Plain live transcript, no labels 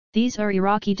These are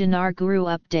Iraqi Dinar Guru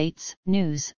updates,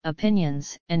 news,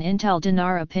 opinions, and Intel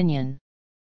Dinar opinion.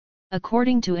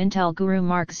 According to Intel Guru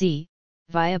Mark Z,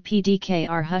 via PDK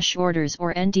are hush orders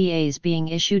or NDAs being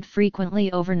issued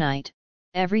frequently overnight,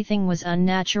 everything was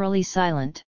unnaturally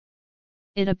silent.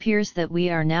 It appears that we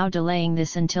are now delaying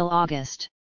this until August.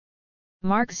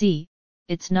 Mark Z,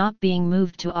 it's not being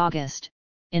moved to August,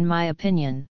 in my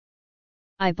opinion.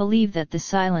 I believe that the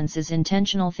silence is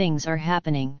intentional. Things are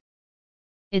happening.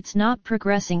 It's not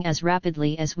progressing as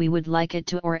rapidly as we would like it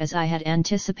to or as I had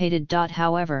anticipated.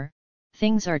 However,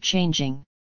 things are changing.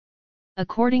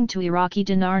 According to Iraqi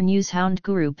Dinar News Hound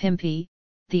Guru Pimpi,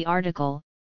 the article,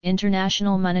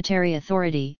 International Monetary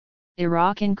Authority,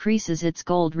 Iraq increases its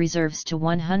gold reserves to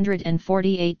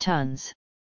 148 tons.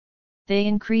 They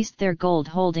increased their gold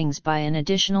holdings by an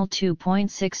additional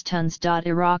 2.6 tons.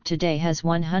 Iraq today has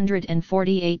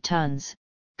 148 tons,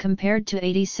 compared to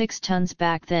 86 tons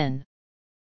back then.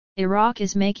 Iraq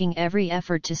is making every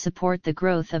effort to support the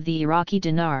growth of the Iraqi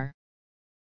dinar.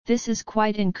 This is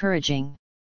quite encouraging.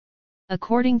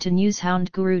 According to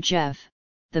Newshound Guru Jeff,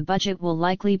 the budget will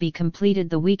likely be completed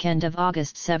the weekend of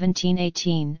August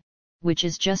 17-18, which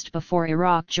is just before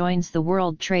Iraq joins the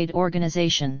World Trade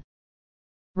Organization.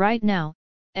 Right now,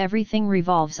 everything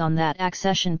revolves on that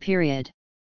accession period.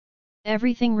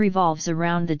 Everything revolves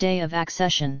around the day of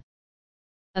accession.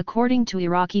 According to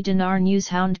Iraqi Dinar News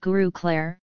Hound Guru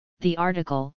Claire, the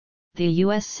article, the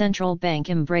U.S. Central Bank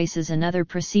embraces another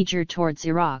procedure towards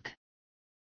Iraq.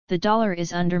 The dollar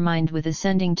is undermined with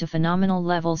ascending to phenomenal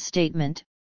levels statement.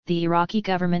 The Iraqi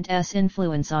government's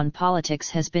influence on politics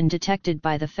has been detected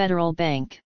by the federal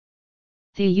bank.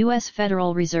 The U.S.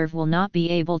 Federal Reserve will not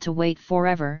be able to wait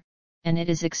forever, and it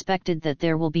is expected that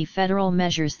there will be federal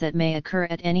measures that may occur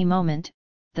at any moment,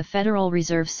 the Federal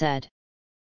Reserve said.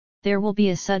 There will be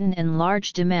a sudden and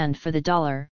large demand for the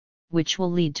dollar, which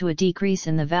will lead to a decrease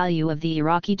in the value of the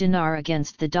Iraqi dinar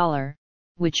against the dollar,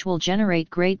 which will generate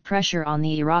great pressure on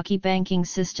the Iraqi banking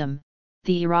system,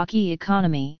 the Iraqi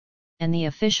economy, and the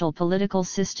official political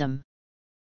system.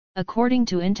 According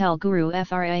to Intel Guru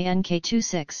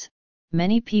FRANK26,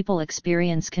 many people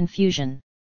experience confusion.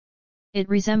 It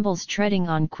resembles treading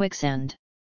on quicksand.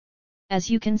 As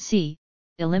you can see,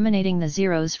 eliminating the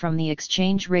zeros from the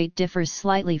exchange rate differs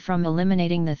slightly from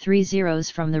eliminating the 3 zeros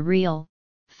from the real,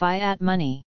 fiat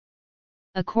money.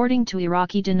 According to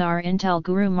Iraqi Dinar Intel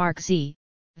Guru Mark Z,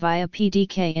 via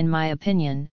PDK, in my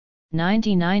opinion,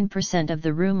 99% of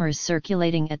the rumors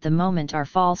circulating at the moment are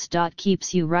false.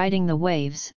 Keeps you riding the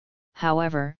waves,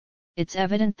 however, it's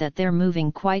evident that they're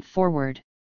moving quite forward.